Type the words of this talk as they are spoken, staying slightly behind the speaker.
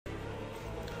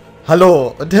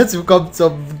Hallo und herzlich willkommen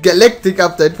zum Galactic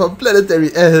Update von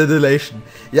Planetary Annihilation.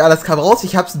 Ja, das kam raus.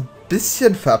 Ich habe es ein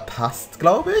bisschen verpasst,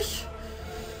 glaube ich.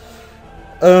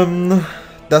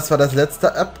 Das war das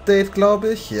letzte Update,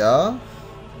 glaube ich. Ja.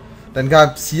 Dann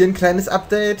gab es hier ein kleines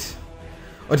Update.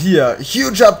 Und hier,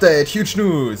 huge Update, huge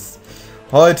News.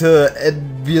 Heute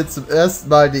enden wir zum ersten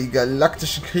Mal den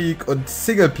Galaktischen Krieg und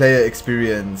Singleplayer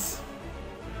Experience.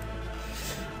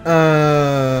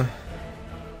 Der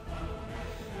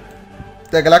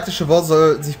Galaktische Wars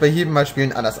soll sich bei jedem Mal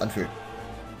spielen anders anfühlen.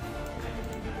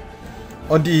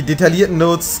 Und die detaillierten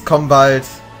Notes kommen bald.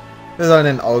 Wir sollen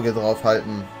ein Auge drauf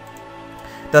halten.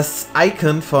 Das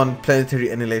Icon von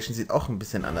Planetary Annihilation sieht auch ein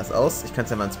bisschen anders aus. Ich kann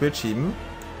es ja mal ins Bild schieben.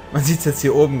 Man sieht es jetzt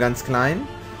hier oben ganz klein.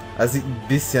 Also sieht ein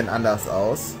bisschen anders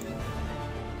aus.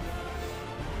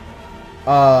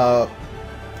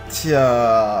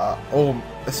 Tja. Oh,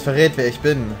 es verrät, wer ich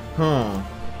bin.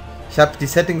 Ich habe die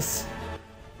Settings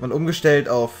mal umgestellt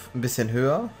auf ein bisschen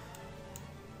höher.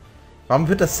 Warum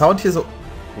wird das Sound hier so...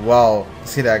 Wow,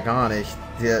 das geht ja gar nicht.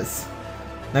 Der ist...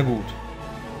 Na gut.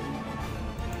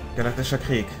 Galaktischer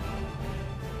Krieg.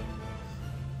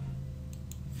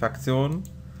 Fraktion.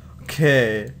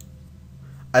 Okay.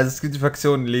 Also es gibt die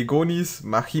Fraktionen Legonis,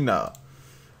 Machina,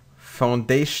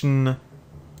 Foundation,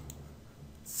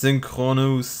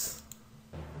 Synchronus,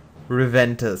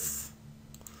 Reventus.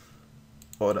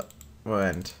 Oder...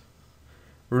 Moment.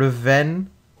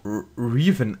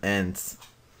 Revenants.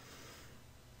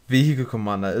 Vehicle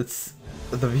Commander. The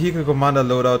Vehicle Commander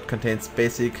loadout contains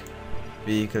basic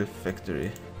Vehicle Factory.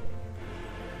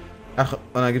 Ach,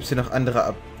 und dann gibt es hier noch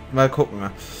andere mal gucken.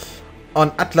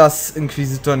 On Atlas,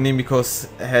 Inquisitor Nemicus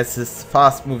has his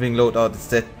fast moving loadout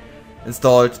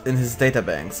installed in his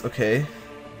databanks. Okay.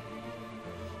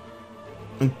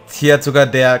 Und hier hat sogar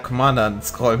der Commander ein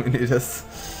Scrollmenü, das.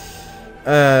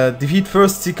 Defeat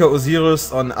First Seeker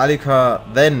Osiris on Alika,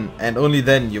 then and only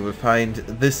then you will find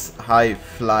this high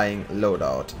flying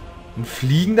loadout. Ein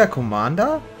fliegender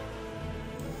Commander?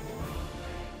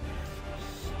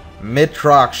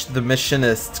 Mitrach, the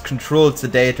machinist, controls the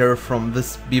data from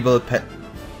this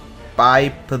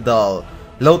bipedal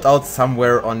loadout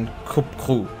somewhere on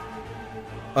Kupkru.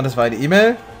 Und das war eine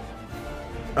E-Mail.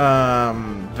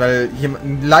 Weil hier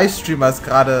ein Livestreamer ist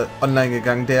gerade online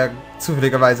gegangen, der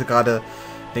zufälligerweise gerade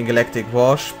den Galactic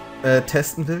Wars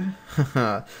testen will.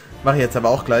 Mache ich jetzt aber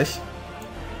auch gleich.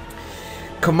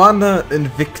 Commander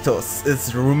Invictus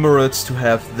is rumored to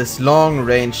have this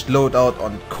long-range loadout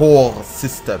on Core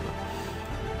System.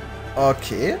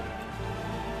 Okay.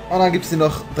 Und dann gibt es hier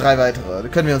noch 3 weitere. Die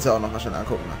können wir uns ja auch noch mal schnell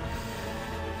angucken.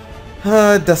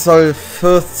 Das soll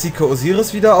First Seeker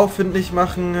Osiris wieder auffindlich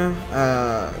machen.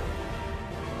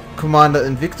 Commander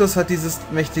Invictus hat dieses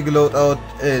mächtige Loadout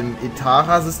im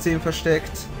Itara-System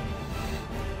versteckt.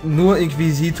 Nur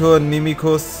Inquisitor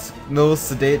Nemicus knows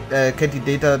the data, kennt die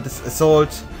Data des Assault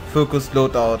Focus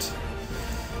Loadout.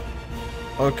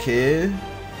 Okay.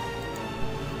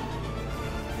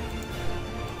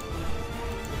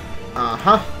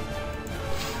 Aha.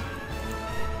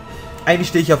 Eigentlich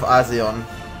stehe ich auf Aseon.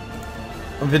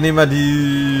 Und wir nehmen mal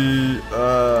die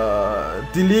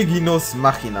Leginus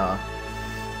Machina.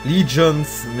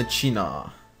 Legions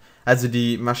Machina. Also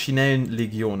die maschinellen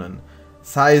Legionen.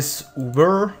 Size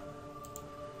Uber.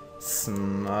 Ich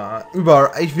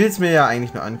will es mir ja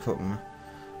eigentlich nur angucken.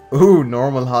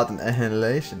 Normal Heart and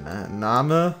Annihilation.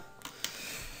 Name.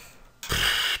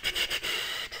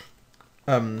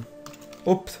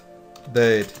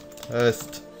 Update.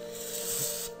 Test.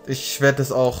 Ich werde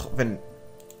das auch, wenn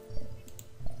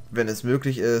es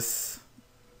möglich ist.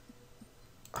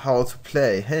 How to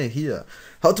play. Hey, hier.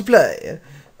 How to play.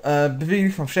 Bewege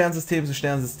dich vom Sternensystem zu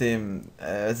Sternensystem.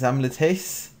 Sammle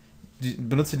Techs.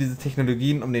 Benutze diese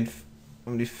Technologien, um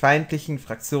die feindlichen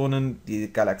Fraktionen,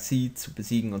 die Galaxie zu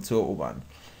besiegen und zu erobern.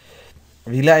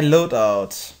 Wähle ein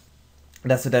Loadout,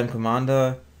 das deinem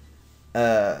Commander,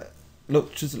 dass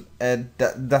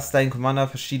dein Commander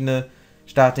verschiedene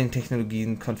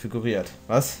Starting-Technologien konfiguriert.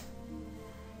 Was?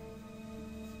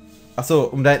 Achso,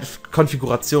 um deine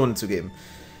Konfigurationen zu geben.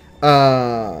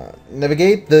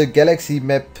 Navigate the Galaxy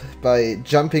Map by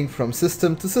jumping from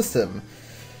System to System.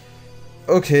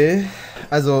 Okay,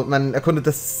 also man erkundet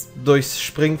das durchs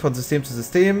Springen von System zu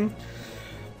System.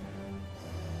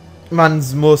 Man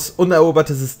muss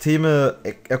uneroberte Systeme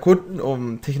erkunden,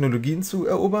 um Technologien zu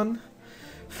erobern.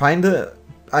 Feinde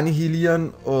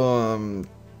annihilieren,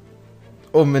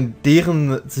 um in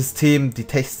deren System die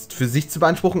Techs für sich zu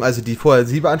beanspruchen, also die vorher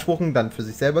sie beanspruchen, dann für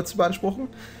sich selber zu beanspruchen.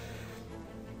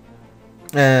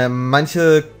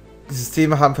 Manche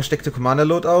Systeme haben versteckte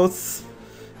Commander-Loadouts.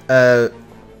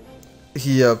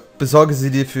 hier, besorge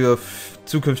sie dir für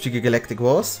zukünftige Galactic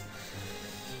Wars.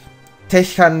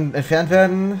 Tech kann entfernt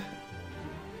werden,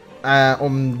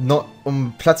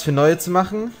 um Platz für neue zu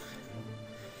machen.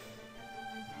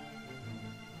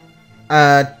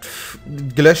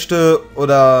 Gelöschte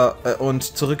oder und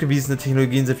zurückgewiesene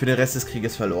Technologien sind für den Rest des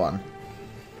Krieges verloren.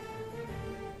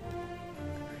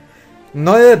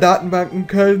 Neue Datenbanken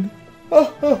können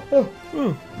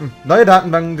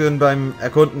beim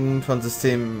Erkunden von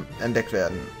Systemen entdeckt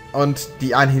werden. Und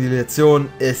die Annihilation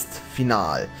ist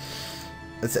final.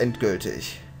 Ist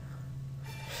endgültig.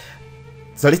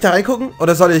 Soll ich da reingucken?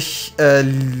 Oder soll ich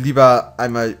lieber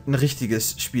einmal ein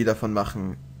richtiges Spiel davon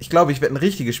machen? Ich glaube, ich werde ein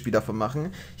richtiges Spiel davon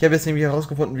machen. Ich habe jetzt nämlich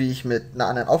herausgefunden, wie ich mit einer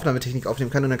anderen Aufnahmetechnik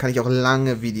aufnehmen kann. Und dann kann ich auch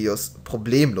lange Videos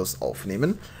problemlos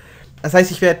aufnehmen. Das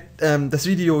heißt, ich werde das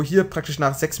Video hier praktisch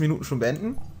nach 6 Minuten schon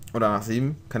beenden. Oder nach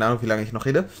 7. Keine Ahnung, wie lange ich noch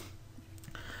rede.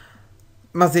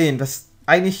 Mal sehen, das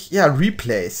eigentlich, ja,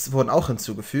 Replays wurden auch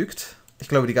hinzugefügt. Ich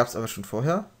glaube, die gab es aber schon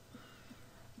vorher.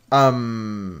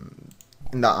 In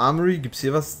der Armory gibt es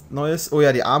hier was Neues. Oh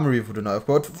ja, die Armory wurde neu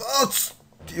aufgebaut. Was?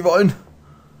 Die wollen...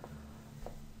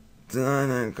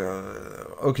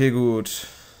 Okay, gut.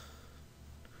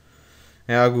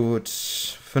 Ja, gut.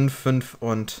 5, 5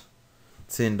 und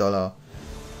 10 $.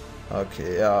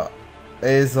 Okay, ja.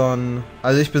 Ason.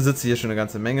 Also ich besitze hier schon eine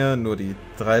ganze Menge, nur die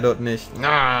 3 dort nicht.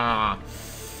 Ah!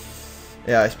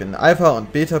 Ja, ich bin Alpha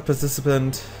und Beta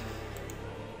Participant.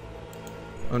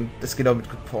 Und es geht auch mit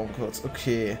Coupon kurz.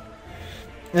 Okay.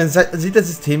 Dann sieht der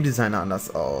Systemdesigner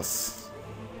anders aus.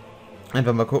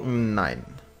 Einfach mal gucken. Nein.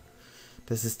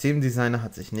 Der Systemdesigner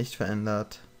hat sich nicht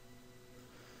verändert.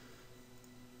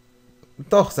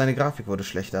 Doch, seine Grafik wurde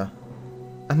schlechter.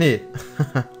 Ach nee,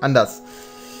 anders.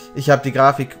 Ich habe die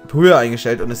Grafik höher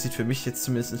eingestellt und es sieht für mich jetzt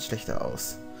zumindest schlechter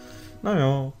aus.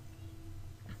 Naja.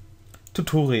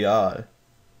 Tutorial.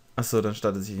 Achso, dann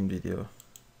startet sich ein Video.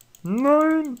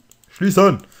 Nein.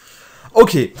 Schließen.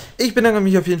 Okay, ich bedanke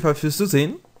mich auf jeden Fall fürs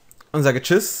Zusehen und sage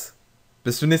Tschüss.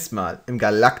 Bis zum nächsten Mal im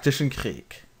Galaktischen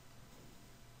Krieg.